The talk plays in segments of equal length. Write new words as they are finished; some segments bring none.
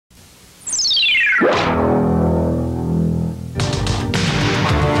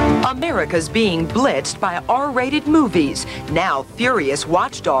America's being blitzed by R-rated movies. Now, furious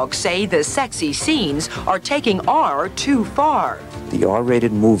watchdogs say the sexy scenes are taking R too far. The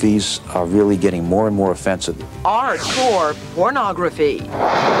R-rated movies are really getting more and more offensive. Hardcore pornography.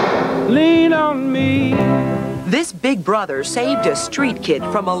 Lean on me. This big brother saved a street kid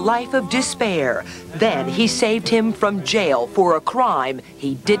from a life of despair. Then he saved him from jail for a crime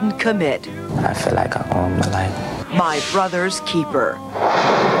he didn't commit. I feel like I own my life. My Brother's Keeper.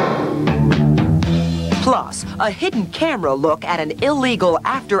 Plus, a hidden camera look at an illegal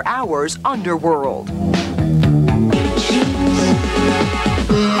after-hours underworld.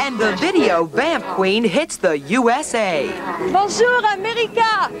 And the video vamp queen hits the USA. Bonjour,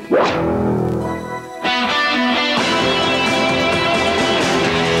 America!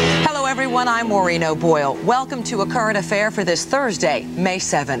 Hello, everyone. I'm Maureen O'Boyle. Welcome to A Current Affair for this Thursday, May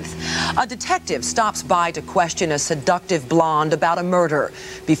 7th. A detective stops by to question a seductive blonde about a murder.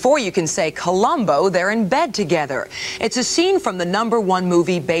 Before you can say Columbo, they're in bed together. It's a scene from the #1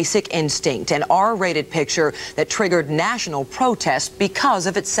 movie Basic Instinct, an R-rated picture that triggered national protest because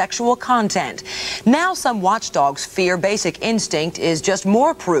of its sexual content. Now some watchdogs fear Basic Instinct is just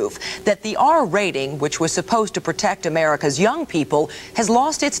more proof that the R rating, which was supposed to protect America's young people, has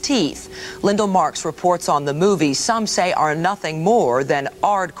lost its teeth. Lyndall Marks reports on the movie some say are nothing more than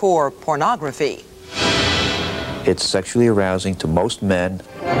hardcore pornography. It's sexually arousing to most men.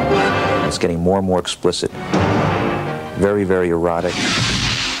 It's getting more and more explicit. Very, very erotic.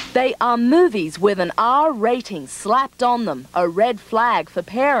 They are movies with an R rating slapped on them, a red flag for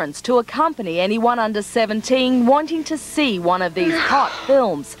parents to accompany anyone under 17 wanting to see one of these hot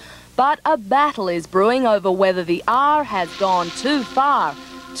films. But a battle is brewing over whether the R has gone too far,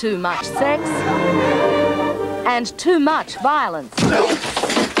 too much sex, and too much violence.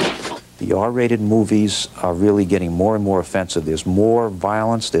 The R-rated movies are really getting more and more offensive. There's more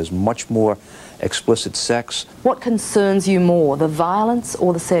violence, there's much more explicit sex. What concerns you more, the violence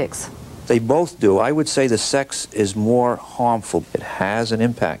or the sex? They both do. I would say the sex is more harmful. It has an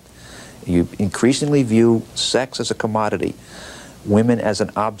impact. You increasingly view sex as a commodity, women as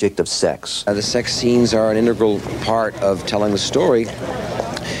an object of sex. The sex scenes are an integral part of telling the story,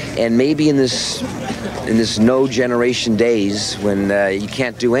 and maybe in this no generation days when you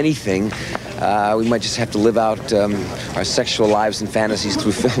can't do anything, we might just have to live out our sexual lives and fantasies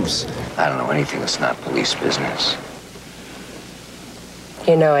through films. I don't know anything that's not police business.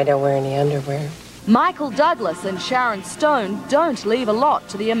 You know I don't wear any underwear. Michael Douglas and Sharon Stone don't leave a lot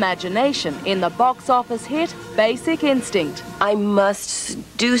to the imagination in the box office hit Basic Instinct. I must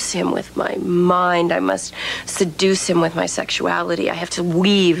seduce him with my mind. I must seduce him with my sexuality. I have to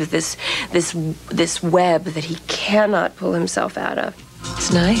weave this web that he cannot pull himself out of.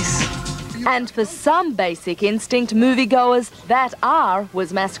 It's nice. And for some Basic Instinct moviegoers, that R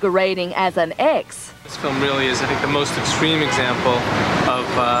was masquerading as an X. This film really is, I think, the most extreme example of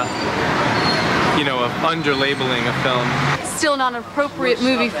of underlabeling a film. Still not an appropriate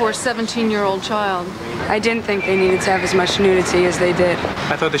movie for a 17-year-old child. I didn't think they needed to have as much nudity as they did.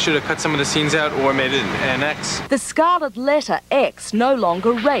 I thought they should have cut some of the scenes out or made it an X. The scarlet letter X no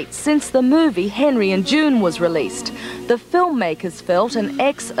longer rates since the movie Henry and June was released. The filmmakers felt an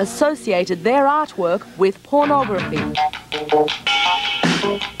X associated their artwork with pornography.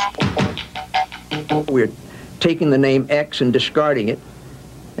 We're taking the name X and discarding it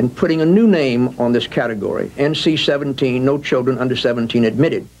and putting a new name on this category, NC-17, no children under 17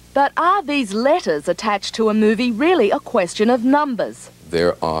 admitted. But are these letters attached to a movie really a question of numbers?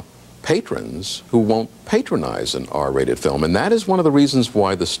 There are patrons who won't patronize an R-rated film, and that is one of the reasons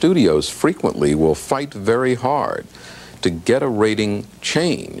why the studios frequently will fight very hard to get a rating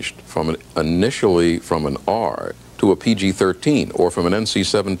changed from initially from an R to a PG-13 or from an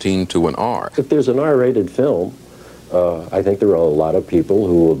NC-17 to an R. If there's an R-rated film, I think there are a lot of people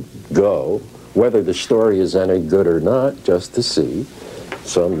who will go, whether the story is any good or not, just to see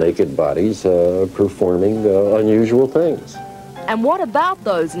some naked bodies performing unusual things. And what about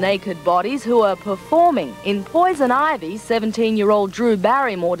those naked bodies who are performing? In Poison Ivy, 17-year-old Drew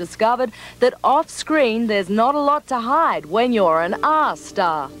Barrymore discovered that off-screen there's not a lot to hide when you're an R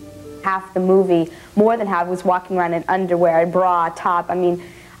star. Half the movie, more than half, was walking around in underwear, bra, top. I mean,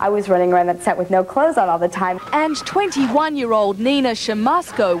 I was running around that set with no clothes on all the time. And 21-year-old Nina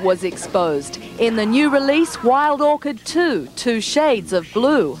Shamusko was exposed in the new release Wild Orchid 2, 2 Shades of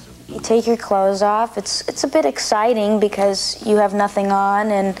Blue. You take your clothes off. It's a bit exciting because you have nothing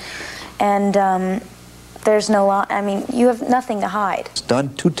on and there's no, I mean, you have nothing to hide. It's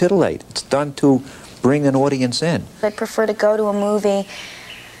done to titillate. It's done to bring an audience in. I prefer to go to a movie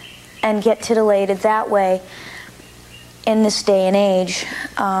and get titillated that way in this day and age,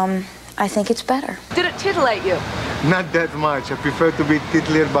 I think it's better. Did it titillate you? Not that much. I prefer to be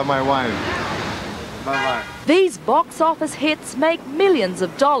titillated by my wife. Bye-bye. These box office hits make millions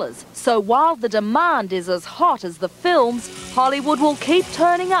of dollars, so while the demand is as hot as the films, Hollywood will keep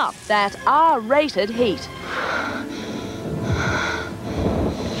turning up that R-rated heat.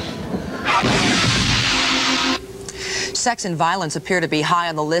 Sex and violence appear to be high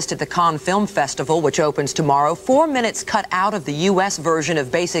on the list at the Cannes Film Festival, which opens tomorrow. 4 minutes cut out of the U.S. version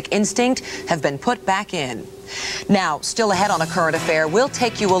of Basic Instinct have been put back in. Now, still ahead on A Current Affair, we'll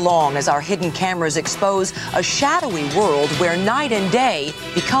take you along as our hidden cameras expose a shadowy world where night and day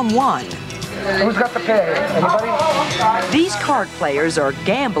become one. Who's got the pay? Anybody? These card players are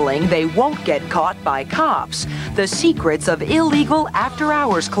gambling they won't get caught by cops. The secrets of illegal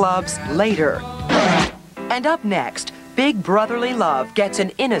after-hours clubs later. And up next, big brotherly love gets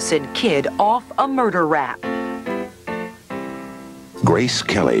an innocent kid off a murder rap. Grace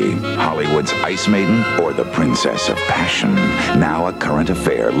Kelly, Hollywood's Ice Maiden or the Princess of Passion. Now A Current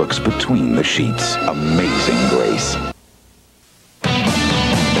Affair looks between the sheets. Amazing Grace.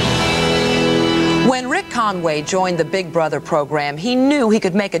 When Rick Conway joined the Big Brother program, he knew he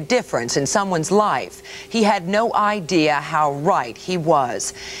could make a difference in someone's life. He had no idea how right he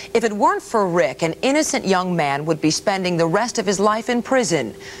was. If it weren't for Rick, an innocent young man would be spending the rest of his life in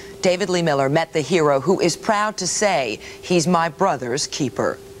prison. David Lee Miller met the hero who is proud to say he's my brother's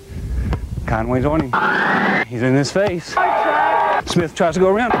keeper. Conway's on him. He's in his face. Smith tries to go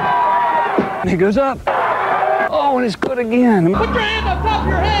around. And he goes up. Oh, and it's good again. Put your hand on top of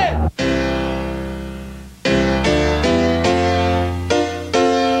your head.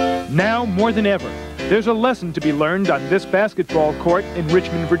 Now more than ever, there's a lesson to be learned on this basketball court in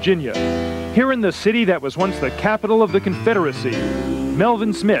Richmond, Virginia. Here in the city that was once the capital of the Confederacy,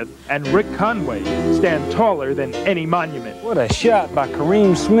 Melvin Smith and Rick Conway stand taller than any monument. What a shot by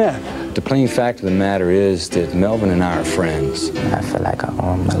Kareem Smith. The plain fact of the matter is that Melvin and I are friends. I feel like I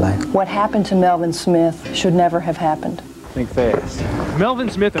own my life. What happened to Melvin Smith should never have happened. Think fast. Melvin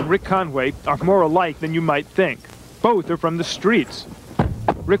Smith and Rick Conway are more alike than you might think. Both are from the streets.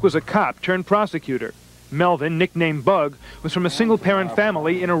 Rick was a cop turned prosecutor. Melvin, nicknamed Bug, was from a single-parent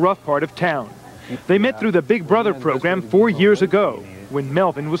family in a rough part of town. They met through the Big Brother program 4 years ago, when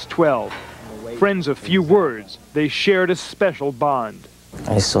Melvin was 12. Friends of few words, they shared a special bond.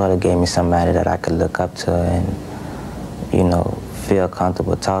 It sort of gave me somebody that I could look up to and, you know, feel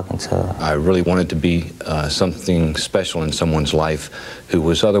comfortable talking to. I really wanted to be something special in someone's life who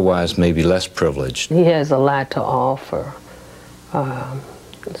was otherwise maybe less privileged. He has a lot to offer,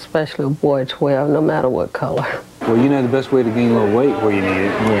 especially a boy 12, no matter what color. Well, you know the best way to gain a little weight where you need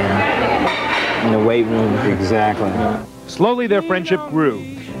it. Yeah. In the weight room. Exactly. Slowly their friendship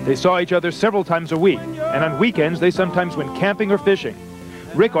grew. They saw each other several times a week, and on weekends they sometimes went camping or fishing.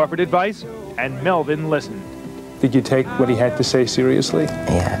 Rick offered advice, and Melvin listened. Did you take what he had to say seriously?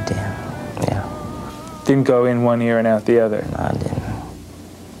 Yeah, I did. Yeah. Didn't go in one ear and out the other? No, I didn't.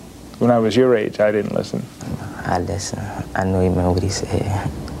 When I was your age, I didn't listen. I listened. I knew even what he said.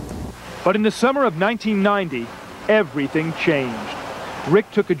 But in the summer of 1990, everything changed.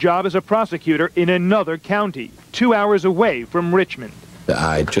 Rick took a job as a prosecutor in another county, 2 hours away from Richmond.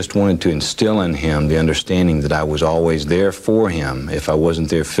 I just wanted to instill in him the understanding that I was always there for him. If I wasn't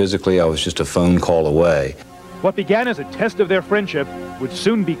there physically, I was just a phone call away. What began as a test of their friendship would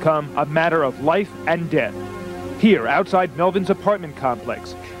soon become a matter of life and death. Here, outside Melvin's apartment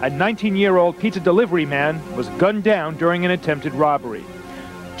complex, a 19-year-old pizza delivery man was gunned down during an attempted robbery.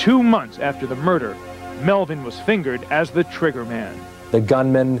 2 months after the murder, Melvin was fingered as the trigger man. The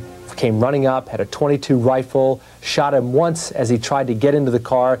gunman came running up, had a .22 rifle, shot him once as he tried to get into the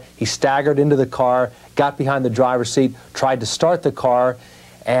car. He staggered into the car, got behind the driver's seat, tried to start the car,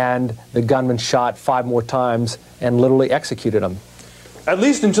 and the gunman shot 5 more times and literally executed him. At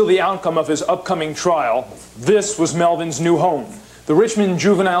least until the outcome of his upcoming trial, this was Melvin's new home, the Richmond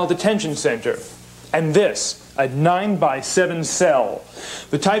Juvenile Detention Center. And this, a 9x7 cell,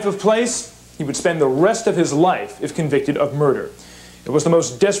 the type of place he would spend the rest of his life if convicted of murder. It was the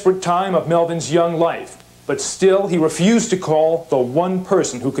most desperate time of Melvin's young life, but still he refused to call the one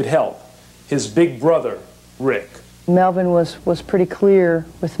person who could help, his big brother, Rick. Melvin was pretty clear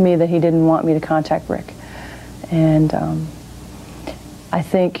with me that he didn't want me to contact Rick. And I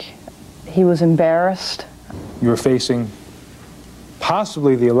think he was embarrassed. You were facing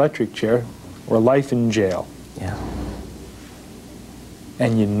possibly the electric chair or life in jail. Yeah.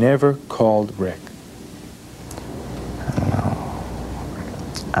 And you never called Rick.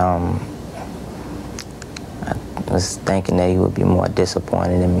 was thinking that he would be more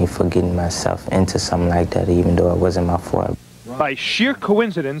disappointed in me for getting myself into something like that, even though it wasn't my fault. By sheer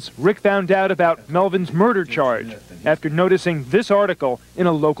coincidence, Rick found out about Melvin's murder charge after noticing this article in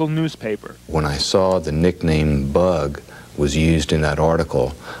a local newspaper. When I saw the nickname Bug was used in that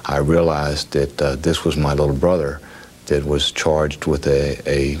article, I realized that this was my little brother that was charged with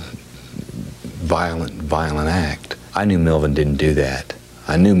a violent act. I knew Melvin didn't do that.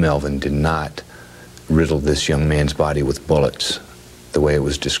 I knew Melvin did not riddle this young man's body with bullets the way it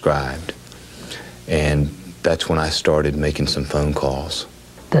was described. And that's when I started making some phone calls.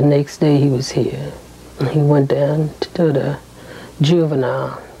 The next day he was here. He went down to the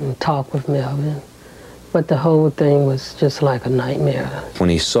juvenile and talked with Melvin. But the whole thing was just like a nightmare. When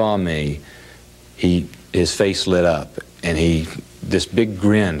he saw me, his face lit up, and this big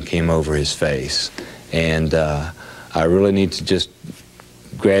grin came over his face. And I really need to just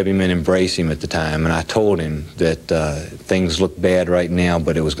grab him and embrace him at the time. And I told him that things looked bad right now,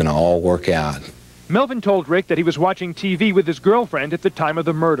 but it was going to all work out. Melvin told Rick that he was watching TV with his girlfriend at the time of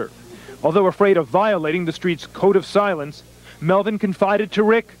the murder. Although afraid of violating the street's code of silence, Melvin confided to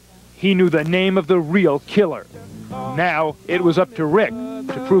Rick he knew the name of the real killer. Now it was up to Rick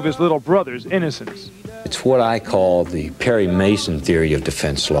to prove his little brother's innocence. It's what I call the Perry Mason theory of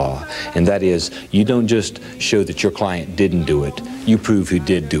defense law, and that is, you don't just show that your client didn't do it, you prove who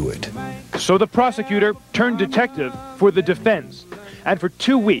did do it. So the prosecutor turned detective for the defense. And for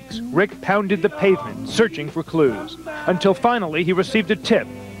 2 weeks, Rick pounded the pavement, searching for clues, until finally he received a tip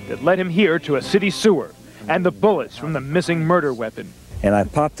that led him here to a city sewer and the bullets from the missing murder weapon. And I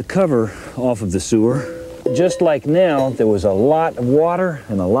popped the cover off of the sewer. Just like now, there was a lot of water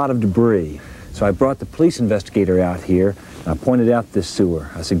and a lot of debris. So I brought the police investigator out here, and I pointed out this sewer.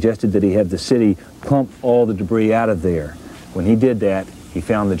 I suggested that he have the city pump all the debris out of there. When he did that, he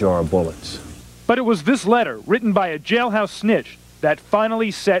found the jar of bullets. But it was this letter, written by a jailhouse snitch, that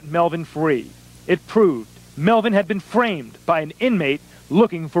finally set Melvin free. It proved Melvin had been framed by an inmate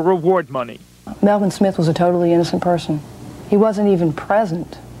looking for reward money. Melvin Smith was a totally innocent person. He wasn't even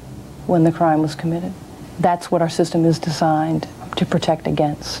present when the crime was committed. That's what our system is designed to protect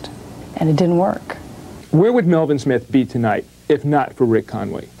against, and it didn't work. Where would Melvin Smith be tonight if not for Rick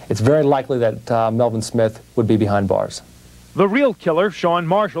Conway? It's very likely that Melvin Smith would be behind bars. The real killer, Sean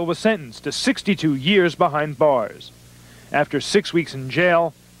Marshall, was sentenced to 62 years behind bars. After 6 weeks in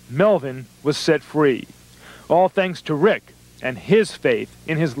jail, Melvin was set free. All thanks to Rick and his faith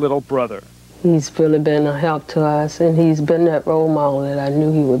in his little brother. He's really been a help to us, and he's been that role model that I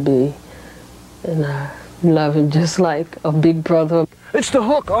knew he would be. And I love him just like a big brother. It's the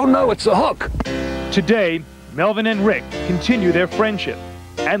hook! Oh no, it's the hook! Today, Melvin and Rick continue their friendship.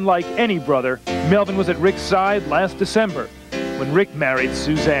 And like any brother, Melvin was at Rick's side last December when Rick married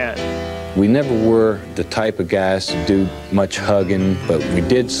Suzanne. We never were the type of guys to do much hugging, but we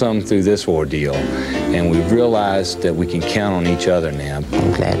did some through this ordeal, and we realized that we can count on each other now.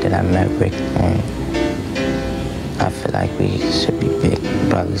 I'm glad that I met Rick, and I feel like we should be big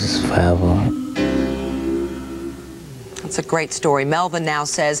brothers forever. It's a great story. Melvin now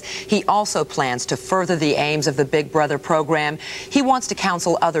says he also plans to further the aims of the Big Brother program. He wants to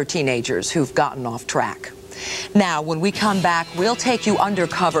counsel other teenagers who've gotten off track. Now, when we come back, we'll take you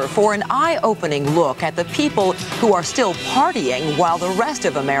undercover for an eye-opening look at the people who are still partying while the rest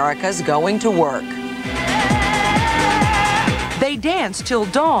of America's going to work. They dance till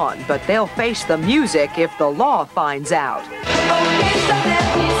dawn, but they'll face the music if the law finds out.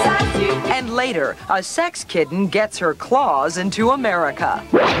 And later, a sex kitten gets her claws into America.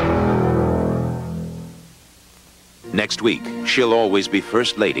 Next week, she'll always be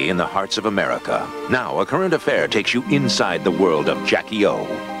First Lady in the hearts of America. Now, A Current Affair takes you inside the world of Jackie O.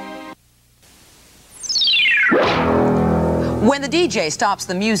 When the DJ stops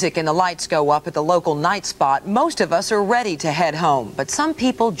the music and the lights go up at the local night spot, most of us are ready to head home. But some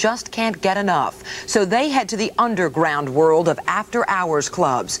people just can't get enough. So they head to the underground world of after-hours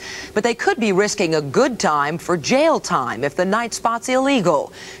clubs. But they could be risking a good time for jail time if the night spot's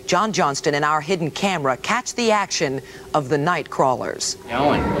illegal. John Johnston and our hidden camera catch the action of the night crawlers.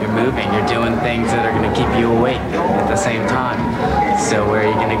 You're moving, you're doing things that are going to keep you awake at the same time. So where are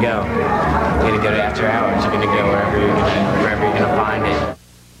you going to go? You're going to go to after hours. You're going to go wherever you're going to find it.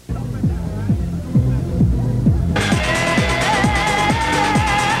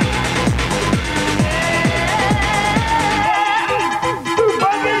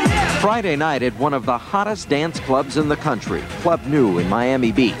 Friday night at one of the hottest dance clubs in the country, Club New in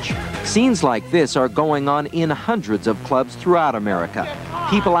Miami Beach. Scenes like this are going on in hundreds of clubs throughout America.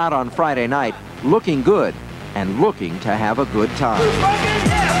 People out on Friday night looking good and looking to have a good time.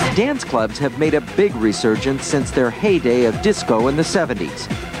 Dance clubs have made a big resurgence since their heyday of disco in the 70s.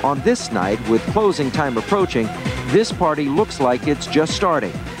 On this night, with closing time approaching, this party looks like it's just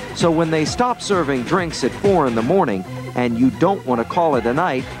starting. So when they stop serving drinks at 4 in the morning and you don't want to call it a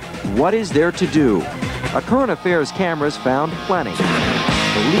night, what is there to do? A Current Affairs cameras found plenty.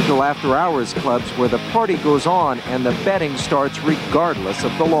 The legal after-hours clubs where the party goes on and the betting starts regardless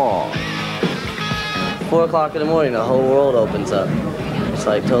of the law. 4 o'clock in the morning, the whole world opens up. It's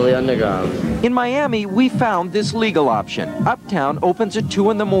like totally underground. In Miami, we found this legal option. Uptown opens at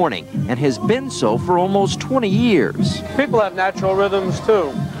 2 in the morning and has been so for almost 20 years. People have natural rhythms too.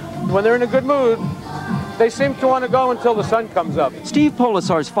 When they're in a good mood, they seem to want to go until the sun comes up. Steve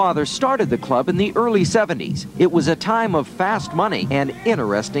Polisar's father started the club in the early 70s. It was a time of fast money and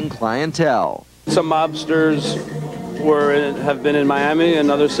interesting clientele. Some mobsters have been in Miami and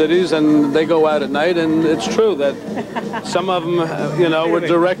other cities, and they go out at night, and it's true that some of them, were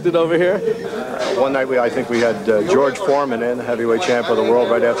directed over here. One night, I think we had George Foreman in, heavyweight champ of the world,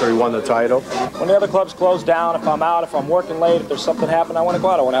 right after he won the title. When the other clubs close down, if I'm out, if I'm working late, if there's something happening, I want to go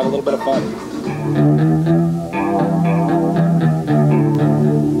out. I want to have a little bit of fun.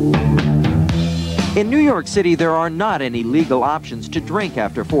 In New York City, there are not any legal options to drink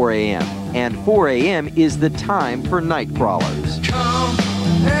after 4 a.m. And 4 a.m. is the time for night crawlers.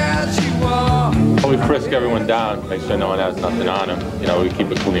 We frisk everyone down, make sure no one has nothing on them. We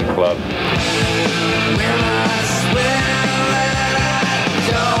keep a clean club.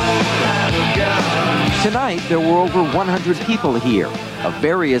 Tonight, there were over 100 people here, of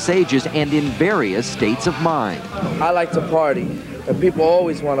various ages and in various states of mind. I like to party, and people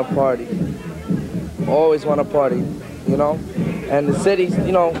always want to party. Always want to party, And the cities,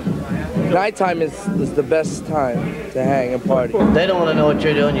 nighttime is the best time to hang and party. They don't want to know what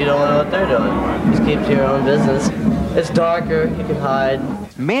you're doing, you don't want to know what they're doing. Just keep to your own business. It's darker, you can hide.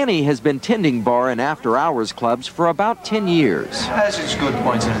 Manny has been tending bar and after-hours clubs for about 10 years. It has its good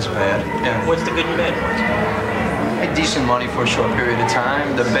points and its bad. Yeah. What's the good and bad points? Decent money for a short period of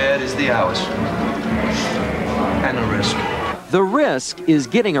time. The bad is the hours. And the risk. The risk is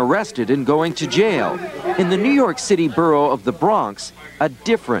getting arrested and going to jail. In the New York City borough of the Bronx, a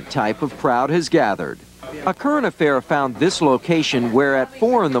different type of crowd has gathered. A Current Affair found this location where at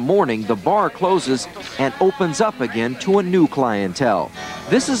 4 in the morning the bar closes and opens up again to a new clientele.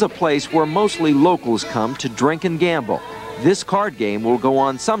 This is a place where mostly locals come to drink and gamble. This card game will go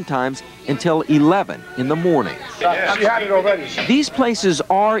on sometimes until 11 in the morning. You had it already. These places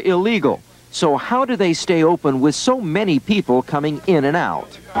are illegal. So how do they stay open with so many people coming in and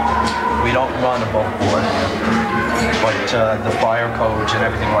out? We don't run above board, but the fire codes and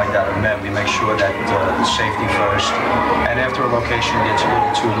everything like that are met. We make sure that safety first. And after a location gets a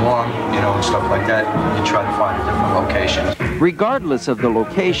little too long, and stuff like that, you try to find a different location. Regardless of the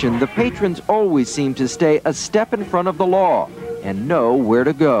location, the patrons always seem to stay a step in front of the law and know where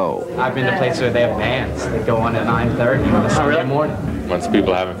to go. I've been to places where they have bands that go on at 9:30 on a Sunday morning. Once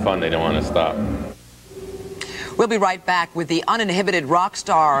people are having fun, they don't want to stop. We'll be right back with the uninhibited rock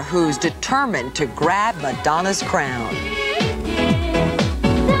star who's determined to grab Madonna's crown.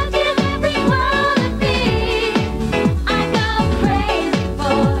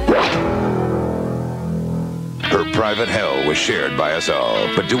 Her private hell was shared by us all.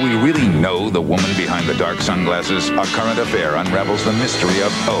 But do we really know the woman behind the dark sunglasses? A Current Affair unravels the mystery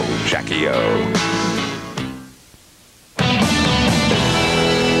of Jackie O.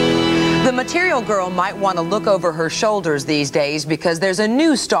 The Material Girl might want to look over her shoulders these days because there's a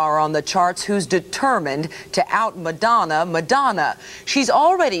new star on the charts who's determined to out Madonna. She's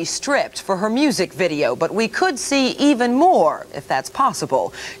already stripped for her music video, but we could see even more if that's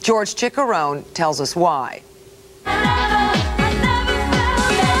possible. George Chiccarone tells us why.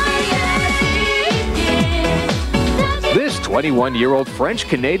 This 21-year-old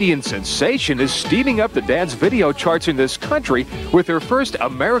French-Canadian sensation is steaming up the dance video charts in this country with her first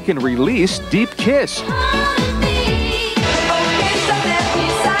American release, Deep Kiss.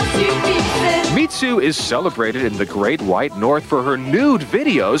 Mitsou is celebrated in the Great White North for her nude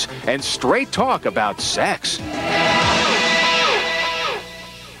videos and straight talk about sex.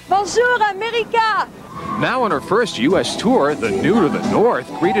 Bonjour, America! Now on her first U.S. tour, the Nude of the North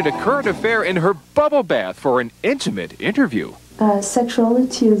greeted A Current Affair in her bubble bath for an intimate interview.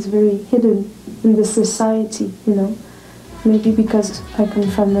 Sexuality is very hidden in the society, Maybe because I come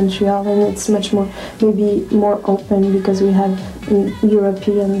from Montreal and it's much more, maybe more open because we have an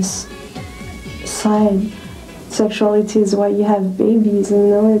European side. Sexuality is why you have babies,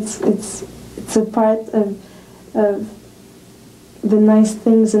 it's a part of the nice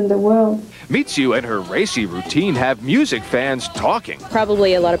things in the world. Mitsou and her racy routine have music fans talking.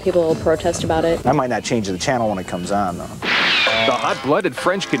 Probably a lot of people will protest about it. I might not change the channel when it comes on, though. The hot-blooded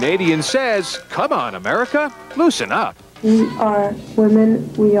French-Canadian says, come on, America, loosen up. We are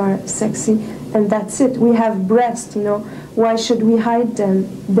women, we are sexy, and that's it. We have breasts, you know. Why should we hide them?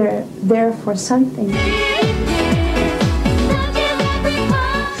 They're there for something.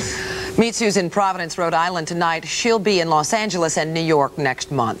 Mitsou's in Providence, Rhode Island tonight. She'll be in Los Angeles and New York next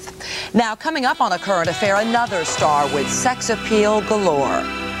month. Now, coming up on A Current Affair, another star with sex appeal galore.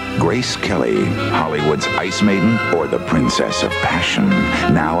 Grace Kelly, Hollywood's ice maiden or the princess of passion.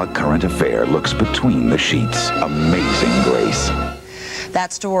 Now A Current Affair looks between the sheets. Amazing Grace.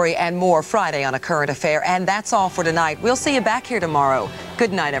 That story and more Friday on A Current Affair. And that's all for tonight. We'll see you back here tomorrow.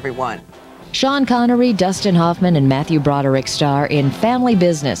 Good night, everyone. Sean Connery, Dustin Hoffman, and Matthew Broderick star in Family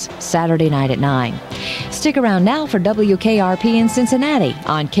Business, Saturday night at 9. Stick around now for WKRP in Cincinnati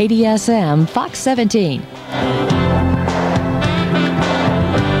on KDSM Fox 17.